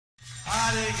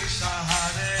Krishna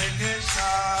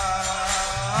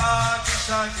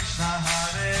Krishna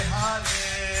Hare Hare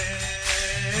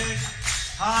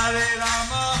Hare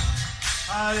Rama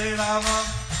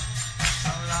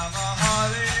Rama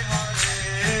Hare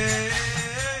Hare.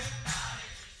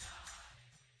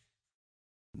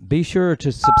 Be sure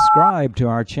to subscribe to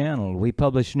our channel. We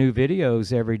publish new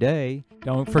videos every day.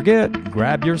 Don't forget,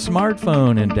 grab your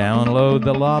smartphone and download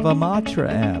the Lava Matra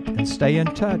app and stay in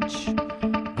touch.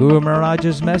 Guru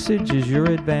Maharaj's message is your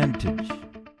advantage.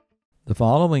 The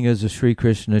following is a Sri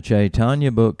Krishna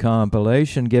Caitanya book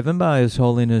compilation given by His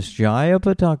Holiness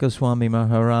Jayapataka Swami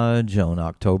Maharaj on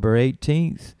October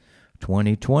 18th,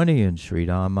 2020 in Sri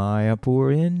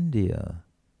Mayapur, India.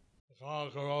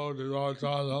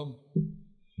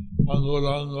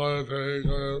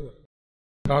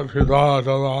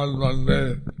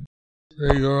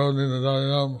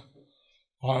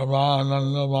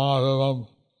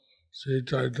 Sri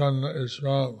Caitanya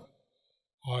Isram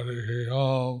Hare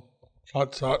Om Sat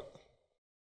Sat.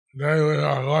 Today we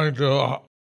are going to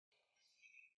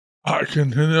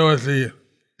continue with the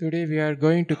Today we are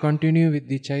going to continue with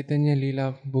the Caitanya Leela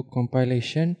book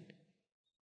compilation.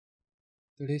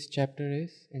 Today's chapter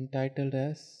is entitled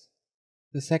as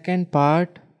the second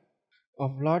part of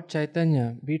Lord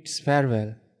Caitanya bids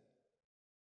farewell.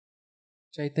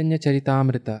 Caitanya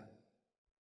Charitamrita.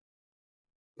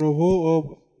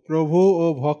 প্রভু ও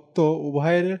ভক্ত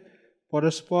উভয়ের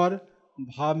পরস্পর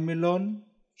ভাব মিলন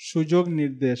সুযোগ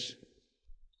নির্দেশ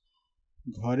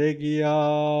ঘরে গিয়া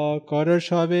কর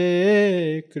সবে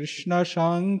কৃষ্ণ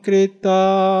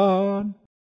সংকীর্তন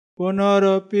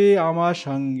পুনরপি আমার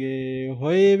সঙ্গে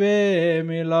হইবে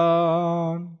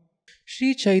মিলন. Sri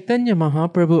Chaitanya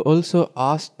Mahaprabhu also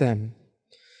asked them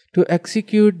to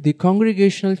execute the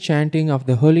congregational chanting of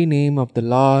the holy name of the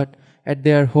Lord at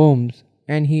their homes,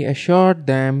 and he assured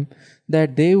them that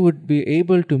they would be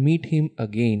able to meet him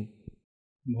again.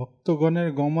 ভক্তগণের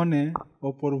গমনে ও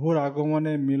প্রভুর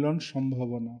আগমনে মিলন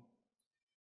সম্ভাবনা.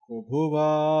 প্রভু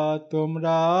বা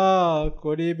তোমরা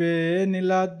করিবে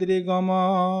নীলাদ্রি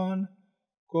গমন,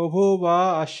 প্রভু বা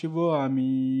আসিব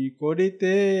আমি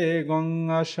করিতে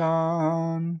গঙ্গা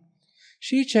স্নান.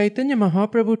 Sri Chaitanya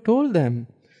Mahaprabhu told them,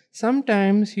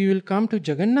 sometimes you will come to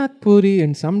Jagannath Puri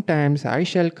and sometimes I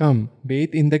shall come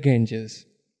bathe in the Ganges.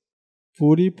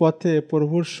 Puri পথে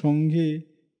প্রভুর সঙ্গী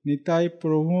নিতাই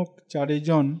প্রমুখ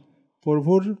চারিজন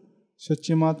প্রভুর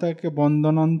সচিমাতাকে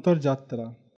বন্দনান্তর যাত্রা.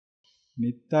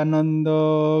 নিত্যানন্দ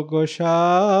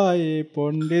গোসাই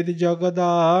পণ্ডিত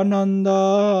জগদানন্দ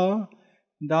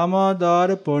দামোদর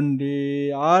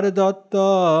পণ্ডিত আর দত্ত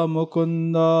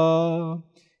মুকুন্দ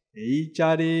এই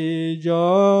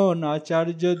চারিজন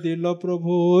আচার্য দিল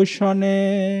প্রভু শনে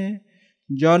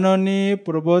জননী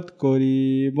প্রবোধ করি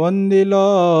বন্দিল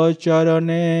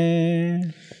চরণে.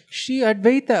 Sri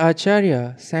Advaita Acharya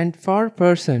sent 4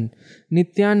 persons,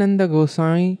 Nityananda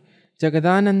Gosai,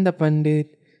 Jagadananda Pandit,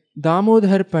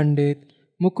 Damodhar Pandit,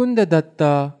 Mukunda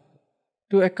Datta,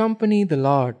 to accompany the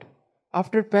Lord.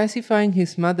 After pacifying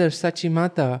his mother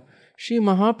Sachimata,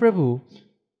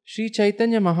 Sri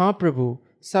Chaitanya Mahaprabhu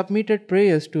submitted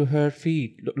prayers to her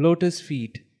feet, lotus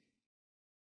feet.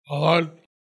 Lord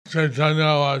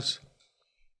Caitanya was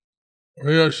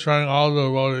reassuring all the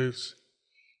devotees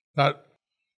that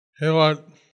he would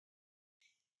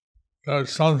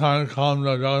sometimes come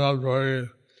to Jagannath Puri,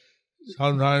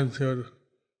 sometimes he would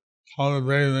come to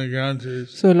bathe in the Ganges.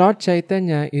 So Lord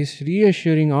Chaitanya is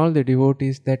reassuring all the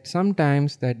devotees that sometimes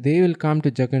that they will come to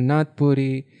Jagannath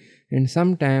Puri and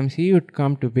sometimes he would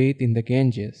come to bathe in the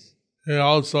Ganges. He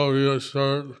also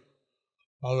reassured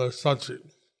Mother Sachi.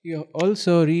 He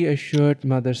also reassured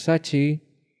Mother Sachi.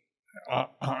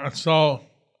 So,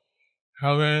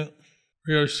 having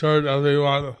reassured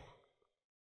everyone,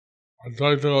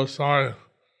 Advaita Gosai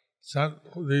sent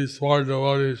these 4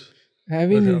 devotees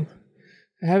with him.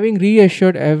 Having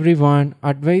reassured everyone,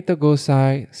 Advaita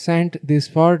Gosai sent these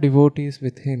 4 devotees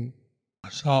with him.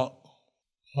 So,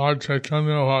 Lord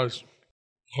Chaitanya was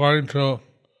going to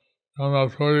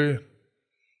Jagannath Puri,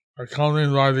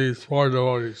 accompanied by these 4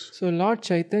 devotees. So Lord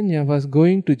Chaitanya was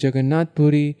going to Jagannath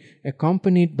Puri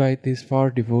accompanied by these 4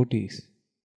 devotees.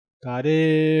 তারে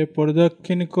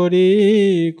প্রদক্ষিণ করি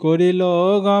করিল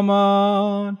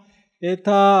গমন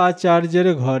এথা আচার্যের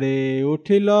ঘরে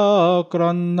উঠিল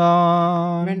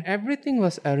ক্রন্দন. When everything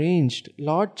was arranged,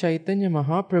 Lord Chaitanya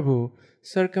Mahaprabhu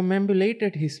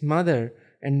circumambulated his mother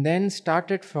and then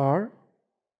started for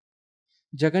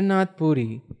Jagannath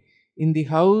Puri. In the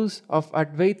house of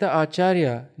Advaita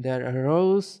Acharya, there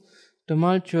arose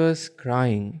tumultuous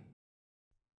crying.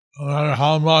 No matter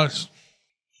how much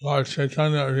Lord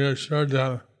Caitanya reassured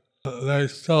them, they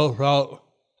still felt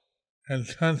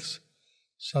intense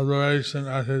separation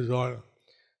as his Lord.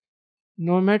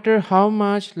 No matter how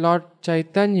much Lord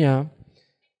Chaitanya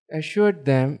assured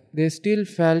them, they still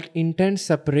felt intense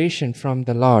separation from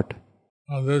the Lord.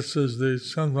 And this is the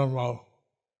symptom of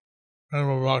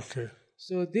Prema Bhakti.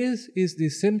 So this is the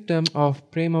symptom of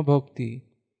Prema Bhakti.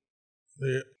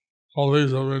 The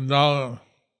police of Vrindavan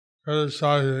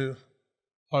criticizing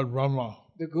Lord Brahma,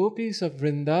 The gopis of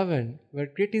Vrindavan were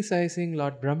criticizing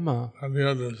Lord Brahma, and he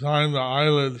had designed the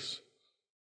eyelids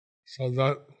so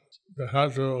that they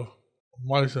had to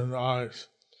moisten the eyes.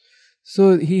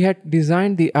 so he had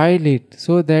designed the eyelid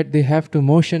so that they have to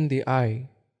motion the eye.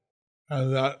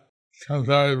 And that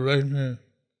temporary blinking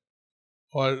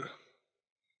would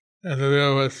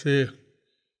interfere with the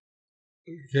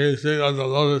gazing on the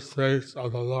lotus face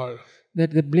of the Lord.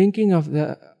 That the blinking of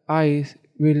the eyes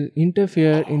will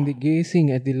interfere in the gazing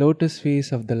at the lotus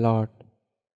face of the Lord.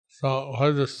 So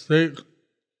when to speak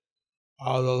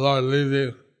of the Lord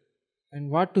leaving, And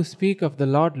what to speak of the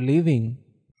Lord leaving,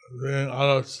 being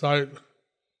out of sight,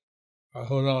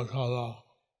 who knows how long.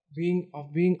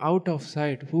 being out of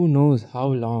sight, who knows how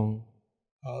long.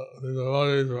 The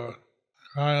devotees were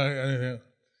crying like anything.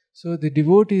 So the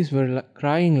devotees were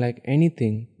crying like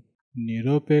anything.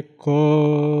 নিরপেক্ষ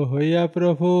হইয়া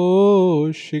প্রভু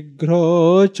শীঘ্র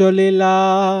চলিলা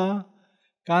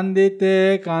কান্দিতে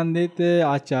কান্দিতে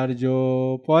আচার্য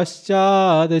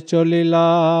পশ্চাৎ চলিলা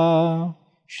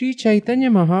Sri Chaitanya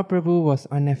Mahaprabhu was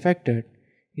unaffected.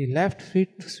 He left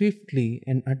swiftly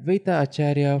and Advaita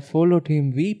Acharya followed him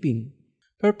weeping.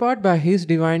 Purport by His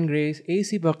Divine Grace A.C.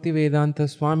 Bhaktivedanta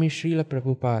Swami Srila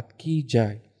Prabhupada Ki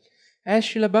Jai. As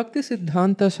Srila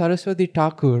Bhaktisiddhanta Saraswati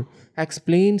Thakur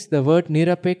explains, the word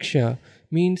Nirapeksha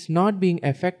means not being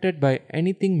affected by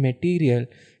anything material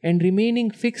and remaining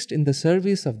fixed in the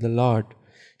service of the Lord.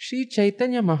 Sri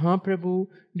Chaitanya Mahaprabhu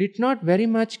did not very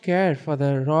much care for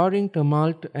the roaring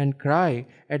tumult and cry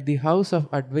at the house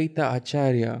of Advaita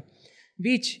Acharya,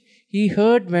 which he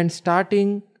heard when starting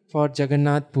for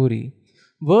Jagannath Puri.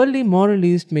 Worldly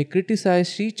moralists may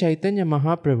criticize Sri Chaitanya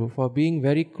Mahaprabhu for being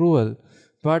very cruel,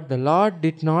 but the Lord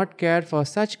did not care for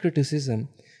such criticism.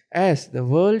 As the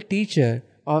world teacher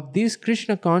of this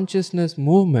Krishna consciousness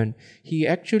movement, he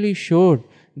actually showed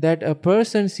that a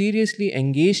person seriously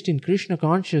engaged in Krishna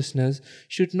consciousness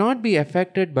should not be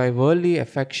affected by worldly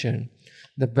affection.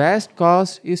 The best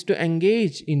course is to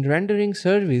engage in rendering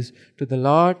service to the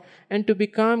Lord and to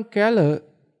become callous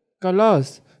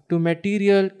to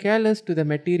the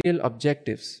material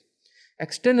objectives.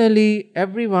 Externally,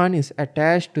 everyone is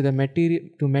attached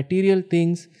to material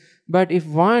things, but if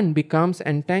one becomes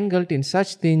entangled in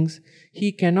such things, he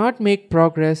cannot make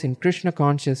progress in Krishna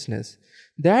consciousness.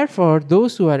 Therefore,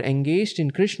 those who are engaged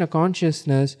in Krishna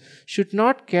consciousness should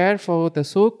not care for the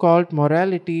so-called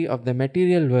morality of the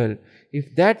material world, if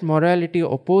that morality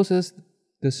opposes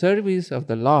the service of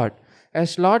the Lord.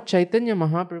 As Lord Chaitanya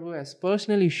Mahaprabhu has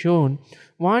personally shown,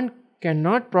 one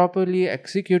cannot properly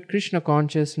execute Krishna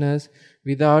consciousness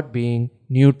without being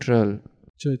neutral.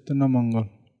 Chaitanya মঙ্গল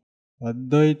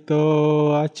অদ্বৈত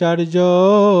আচার্য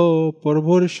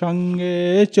প্রভুর সঙ্গে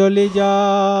চলে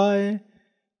যায়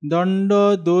দণ্ড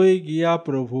দুই গিয়া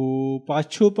প্রভু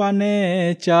পাছু পানে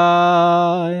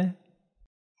চায়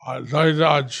Advaita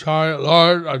Acharya,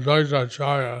 Lord Advaita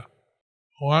Acharya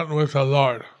went with the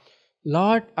Lord.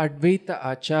 Lord Advaita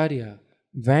Acharya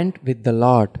went with the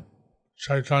Lord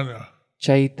Chaitanya.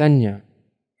 Chaitanya.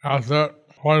 After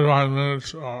 45 minutes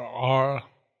or hour,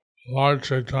 Lord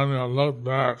Chaitanya looked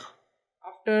back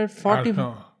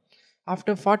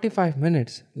After 45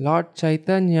 minutes, Lord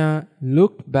Chaitanya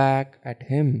looked back at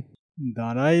him.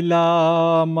 দাঁড়াইলা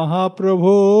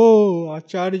Mahaprabhu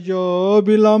আচার্য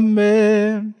বিলম্বে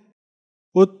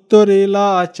উত্তরিলা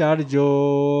আচার্য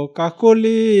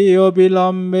কাকলি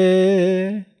অবিলম্বে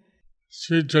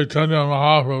Sri Chaitanya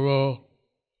Mahaprabhu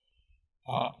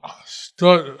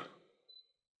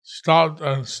stopped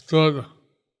and stood,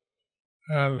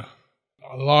 and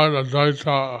Lord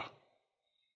Advaita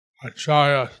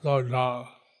Acharya slowed down.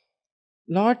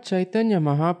 Lord Chaitanya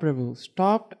Mahaprabhu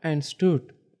stopped and stood,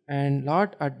 and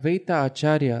Lord Advaita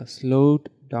Acharya slowed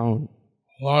down.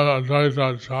 Lord Advaita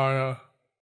Acharya,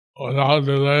 without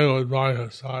delay, was by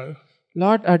his side.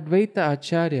 Lord Advaita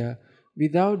Acharya,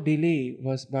 without delay,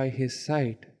 was by his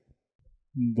side.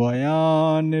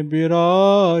 বয়ান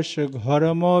বিরস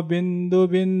ঘরম বিন্দু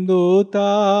বিন্দু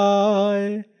তাই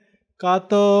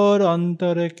কাতর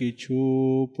অন্তরে কিছু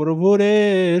প্রভুরে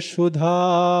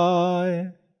সুধায়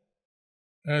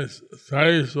His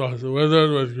face was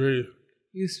withered with grief.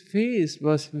 His face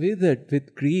was withered with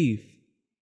grief.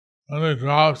 Many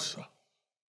drops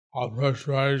of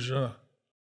perspiration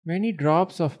Many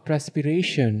drops of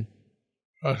perspiration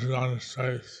rested on his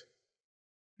face.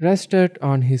 rested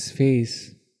on his face.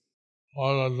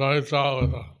 Lord Advaita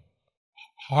with a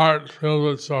heart filled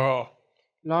with sorrow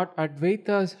Lord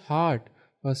Advaita's heart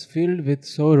was filled with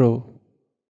sorrow.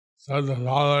 said the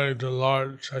following to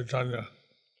Lord Caitanya.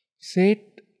 Said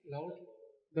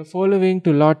the following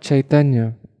to Lord Caitanya.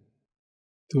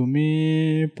 তুমি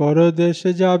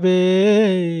পরদেশে যাবে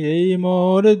এই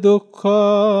মোর দুঃখ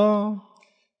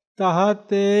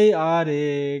তাহাতেই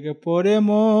আরেক পরে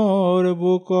মোর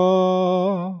বুক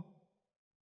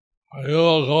You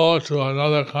will go to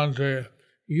another country.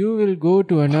 You will go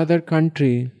to another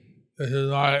country. This is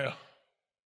my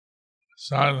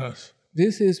sadness.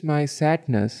 This is my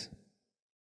sadness.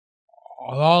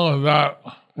 Along with that,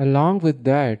 Along with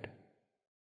that,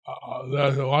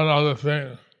 there's one other thing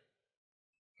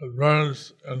that burns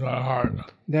in my heart.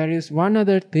 there is one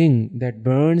other thing that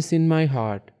burns in my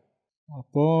heart.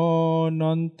 আপন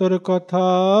অন্তর কথা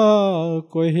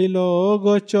কহিল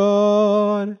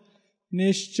গোচর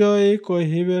নিশ্চয়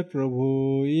কহিবে প্রভু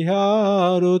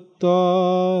ইহার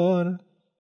উত্তর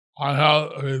I have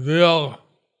revealed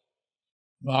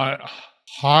my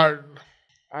heart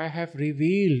I have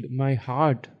revealed my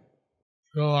heart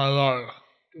to my Lord,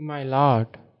 to my Lord,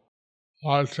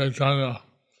 Lord Caitanya.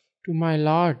 to my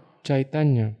Lord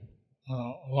Caitanya.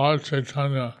 Lord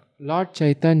Caitanya, Lord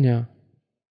Caitanya,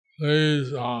 please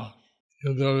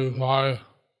give the reply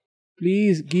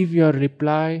please give your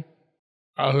reply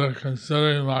after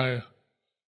considering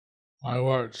my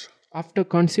words. after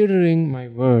considering my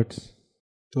words.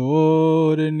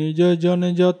 তোর নিজজন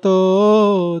যত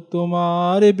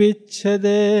তোমার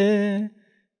বিচ্ছেদে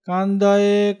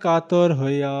কান্দায়ে কাতর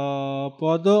হইয়া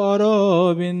পদ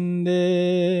অরবিন্দে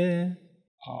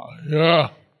Your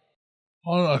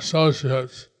own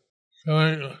associates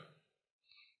feeling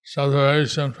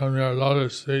separation from your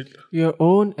lotus feet. Your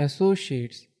own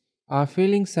associates are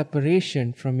feeling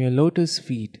separation from your lotus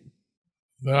feet.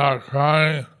 They are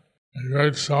crying in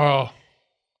great sorrow.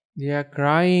 They are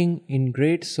crying in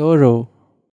great sorrow.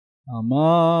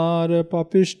 আমার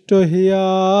পাপিষ্ট হিয়া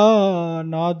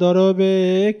না দরবে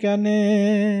কেনে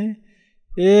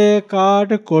এ কাঠ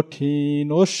কঠিন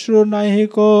অশ্রু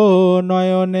নাহিক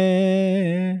নয়নে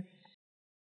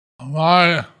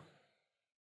My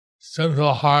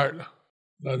sinful heart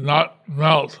does not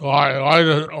melt. Why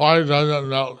does it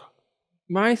melt?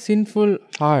 My sinful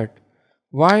heart,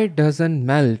 why doesn't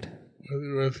melt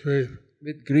With grief.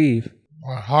 with grief?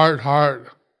 My heart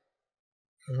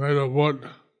is made of wood.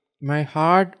 My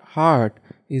heart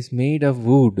is made of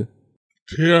wood.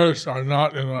 Tears are not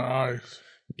in my eyes.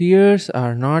 Tears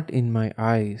are not in my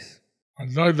eyes.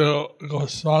 Advaita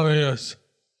Goswami is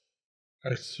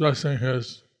expressing his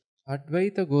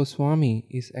Advaita Goswami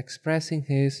is expressing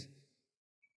his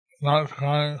not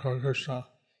crying for Krishna.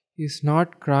 is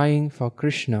not crying for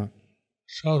Krishna.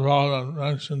 Prabhupada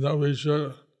mentioned that we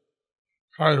should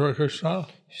cry for Krishna.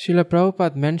 Srila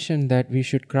Prabhupada mentioned that we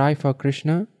should cry for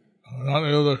Krishna. We're not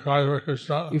able to cry for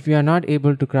Krishna. If we are not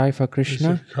able to cry for We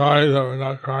Krishna, should cry that we're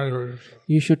not crying for Krishna.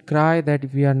 you should cry that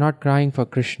we are not crying for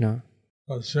Krishna.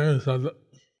 But it seems that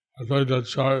Advaita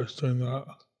Acharya is doing that.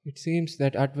 It seems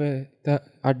that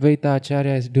Advaita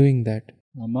Acharya is doing that.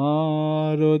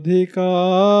 আমার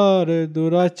অধিকার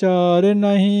দুরাচার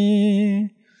নাহি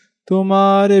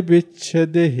তোমার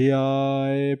বিচ্ছেদ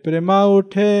হিয়ায় প্রেমা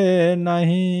উঠে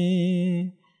নাহি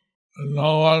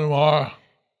No one more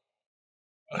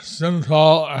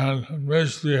sinful and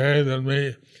misbehaved than me.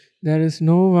 There is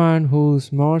no one who is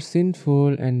more sinful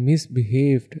and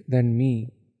misbehaved than me.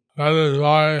 That is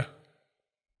why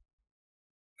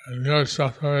in your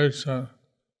separation,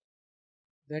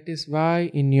 That is why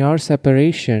in your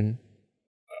separation,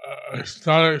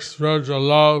 ecstatic spiritual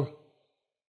love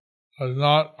does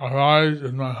not arise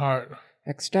in my heart.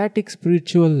 ecstatic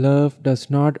spiritual love does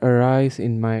not arise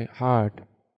in my heart.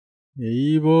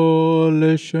 এই বল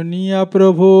শুনিয়া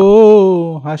প্রভু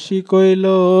হাসি কইল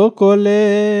কোলে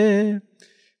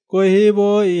কহিব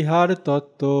ইহার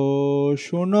তত্ত্ব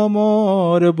শুনো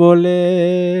মোর বলে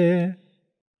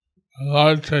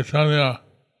Lord Caitanya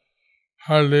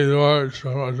heard these words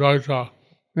from Advaita.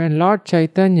 When Lord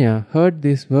Caitanya heard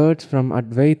these words from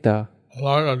Advaita,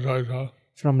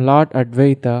 From Lord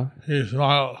Advaita, he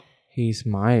smiled he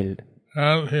smiled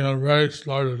and he embraced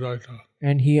Lord Advaita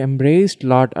and he embraced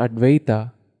Lord Advaita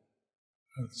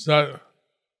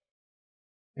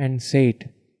and said,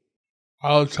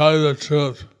 I will tell you the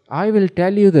truth. I will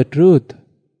tell you the truth.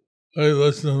 Please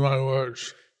listen to my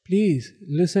words. Please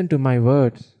listen to my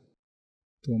words.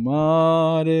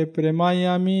 তোমারে প্রেমায়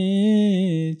আমি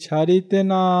ছাড়িতে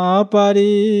না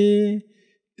পারি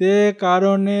তে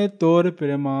কারণে তোর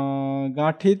Prema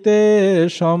গাঁঠিতে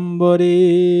সম্বরী।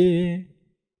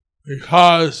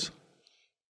 Because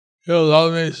you love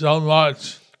me so much,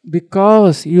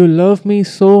 Because you love me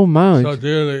so much, so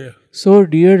dearly, so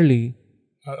dearly,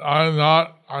 that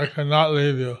I cannot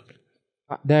leave you.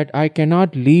 that I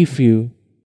cannot leave you.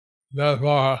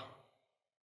 Therefore,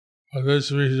 for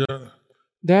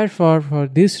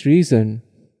this reason,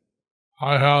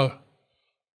 I have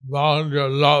bound your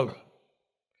love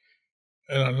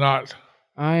in a knot.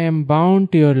 I am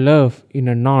bound to your love in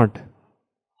a knot.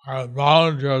 I have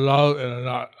bound your love in a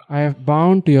knot. I have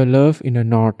bound to your love in a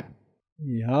knot.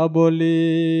 ইহা বলি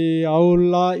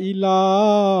আউলা ইলা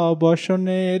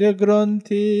বসনের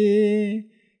গ্রন্থি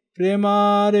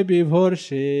প্রেমার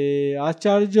বিভর্ষে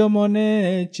আচার্য মনে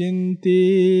চিন্তি।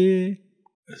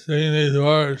 Saying these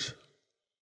words,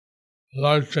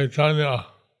 Lord Caitanya,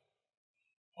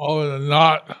 over the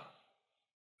knot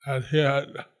that he had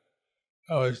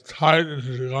that was tied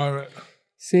into his garment.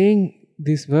 Saying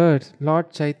these words, Lord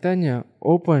Caitanya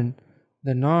opened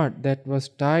the knot that was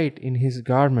tied in his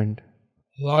garment.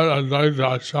 Lord Advaita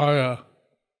Acharya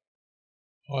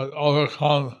was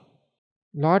overcome.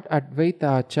 Lord Advaita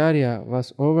Acharya was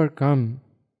overcome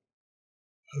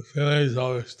with feelings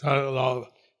of ecstatic love,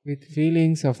 with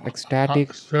feelings of ecstatic,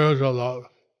 spiritual love.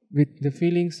 with the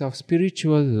feelings of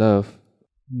spiritual love.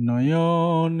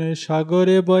 নয়ন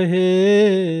সাগরে বহে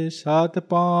সাত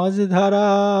পাঁচ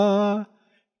ধারা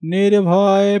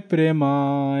নির্ভয়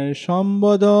প্রেমায়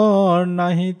সম্বোধন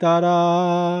নাহি তারা।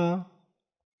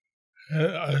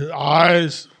 His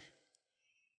eyes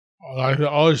are like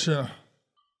the ocean.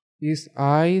 His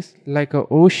eyes like an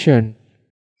ocean.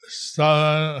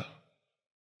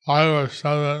 5 or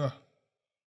 7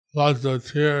 floods of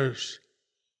tears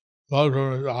flowed from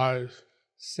his eyes.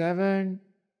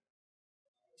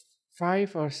 5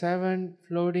 or 7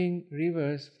 floating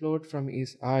rivers flowed from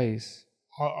his eyes.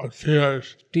 Of tears.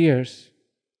 Tears.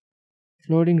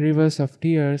 Floating rivers of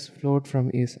tears flowed from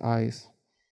his eyes.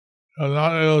 He was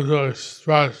not able to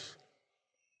express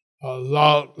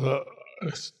love, the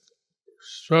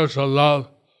spiritual love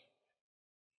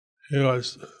he was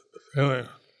feeling.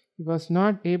 He was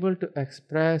not able to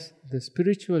express the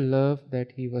spiritual love that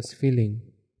he was feeling.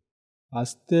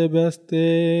 আস্তে ব্যস্তে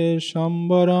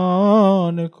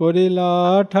সম্বরণ করিলা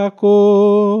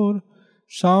ঠাকুর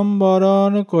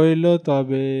সম্বরণ কইল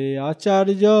তবে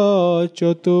আচার্য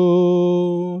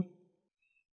চতুর।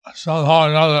 Somehow or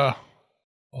another,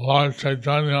 Lord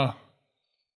Caitanya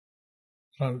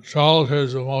controlled his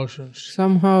emotions.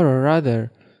 Somehow or other,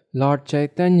 Lord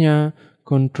Caitanya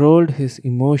controlled his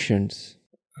emotions.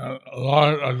 And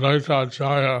Lord Advaita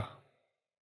Acharya,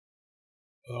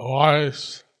 the wise,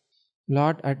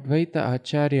 Lord Advaita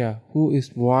Acharya, who is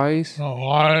wise,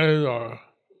 wise or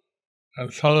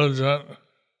intelligent,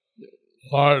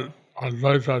 Lord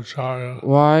Advaita Acharya,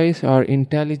 wise or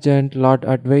intelligent Lord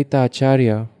Advaita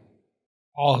Acharya,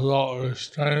 also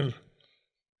restrained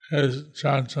his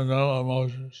transcendental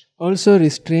emotions. Also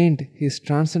restrained his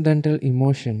transcendental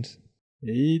emotions.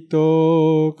 এই তো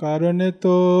কারণে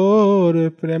তোর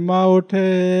প্রেমা ওঠে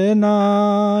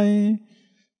নাই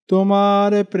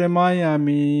তোমার প্রেমায়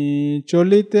আমি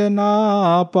চলিতে না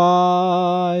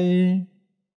পাই।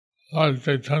 Lord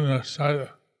Caitanya said,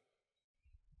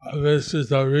 this is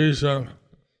the reason.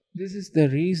 This is the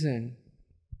reason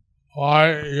why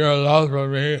your love for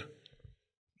me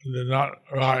did not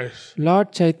rise. Lord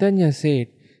Caitanya said,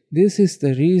 this is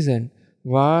the reason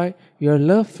why your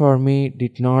love for me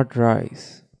did not rise.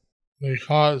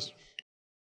 Because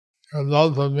your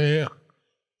love for me,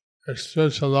 your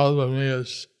spiritual love for me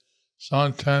is so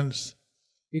intense.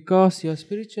 Because your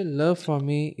spiritual love for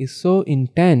me is so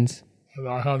intense that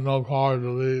I have no power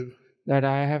to leave. That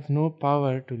I have no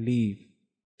power to leave.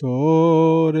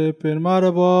 তোর প্রেমার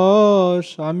বশ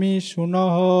আমি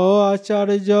শুনহ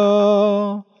আচার্য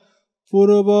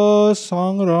পূর্ব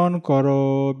সংরণ করো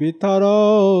বিতার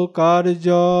কার্য।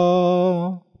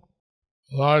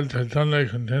 Lord Caitanya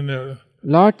continued.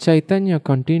 Lord Caitanya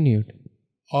continued.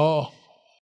 Oh,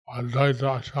 Advaita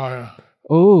Acharya.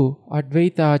 Oh,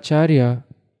 Advaita Acharya.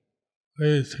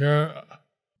 Please hear,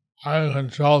 I am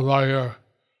controlled by your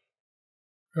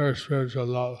spiritual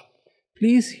love.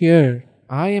 Please hear,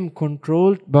 I am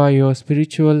controlled by your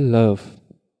spiritual love.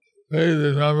 Please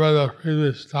remember the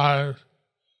previous times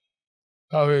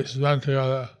that we spent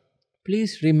together.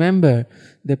 Please remember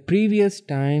the previous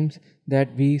times that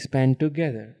we spent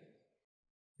together.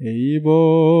 এই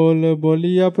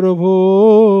বলিয়া প্রভু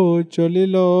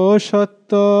চলিল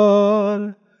সত্তর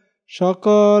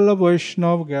সকল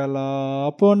বৈষ্ণব গেলা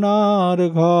আপনার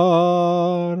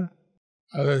ঘর।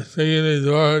 After saying these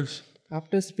words,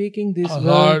 After speaking these words,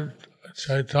 Lord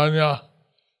Caitanya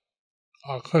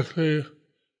quickly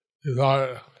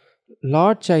departed.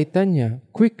 Lord Chaitanya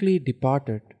quickly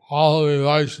departed. All the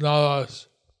Vaishnavas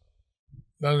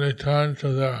then returned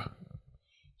to their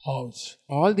homes.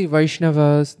 All the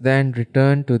Vaishnavas then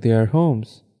returned to their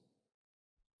homes.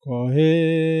 কহে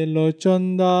লোচন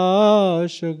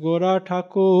দাস গোরা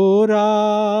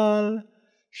ঠাকুরাল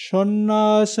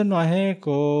সন্ন্যাস নহে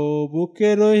কো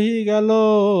বুকে রহি গেল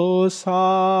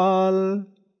সাল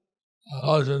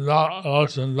Lochan Das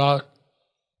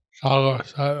Thakur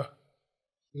said,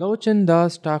 Lochan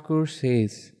Das Thakur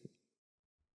says,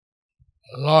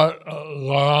 Lord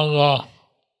Gauranga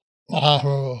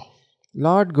Mahaprabhu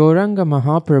Lord Gauranga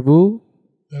Mahaprabhu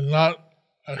did not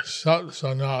accept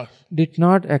sannyas. did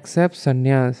not accept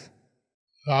sannyas.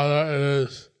 Rather, it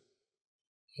is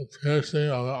the piercing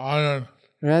of the iron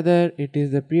Rather, it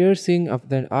is the piercing of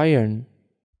the iron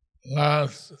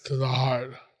lands to the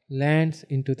heart. lands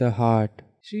into the heart.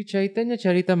 Sri Chaitanya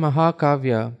Charita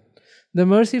Mahakavya. The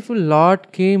merciful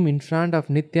Lord came in front of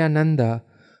Nityananda,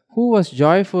 who was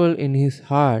joyful in his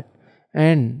heart,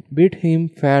 and bid him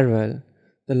farewell.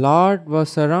 The Lord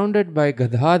was surrounded by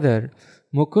Gadadhar,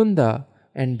 Mukunda,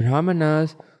 and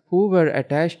Brahmanas who were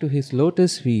attached to his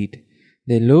lotus feet.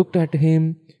 They looked at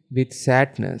him with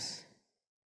sadness.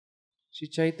 Sri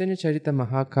Chaitanya Charita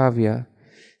Mahakavya.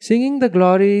 Singing the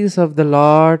glories of the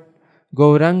Lord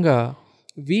Gauranga,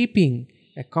 weeping,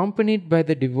 accompanied by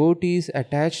the devotees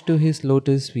attached to his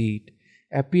lotus feet,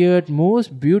 appeared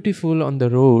most beautiful on the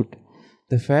road.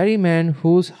 The ferrymen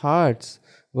whose hearts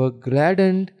were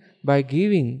gladdened by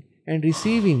giving and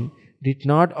receiving did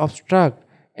not obstruct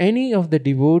any of the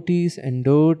devotees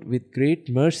endowed with great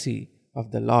mercy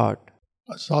of the Lord.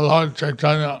 So Lord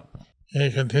Chaitanya,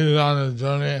 he continued on his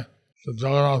journey to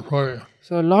Jagannath Puri.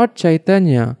 So Lord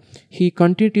Chaitanya, he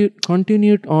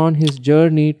continued on his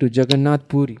journey to Jagannath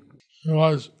Puri. He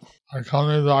was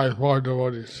accompanied by 4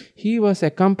 devotees. He was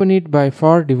accompanied by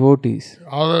 4 devotees.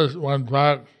 Others went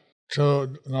back to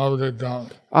Navadvip Dham.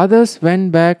 Others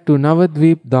went back to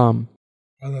Navadvip Dham.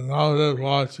 And the Navadvip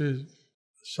Vasi's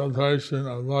separation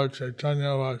of Lord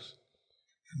Chaitanya was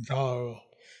intolerable.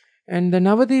 And the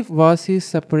Navadvip Vasi's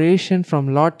separation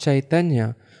from Lord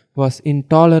Chaitanya was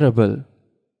intolerable.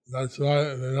 That's why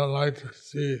they don't like to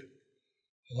see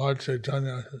Lord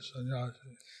Chaitanya as a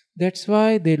sannyasi. That's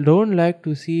why they don't like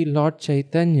to see Lord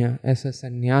Chaitanya as a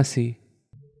sannyasi.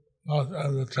 Not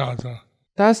as a chapter.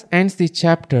 Thus ends the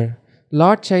chapter.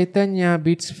 Lord Chaitanya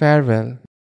bids farewell.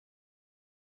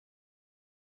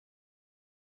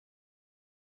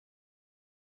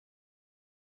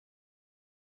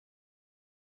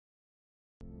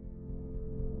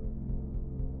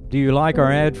 Do you like our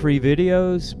ad-free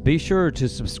videos? Be sure to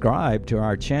subscribe to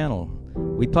our channel.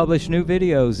 We publish new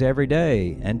videos every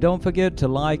day, and don't forget to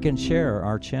like and share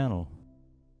our channel.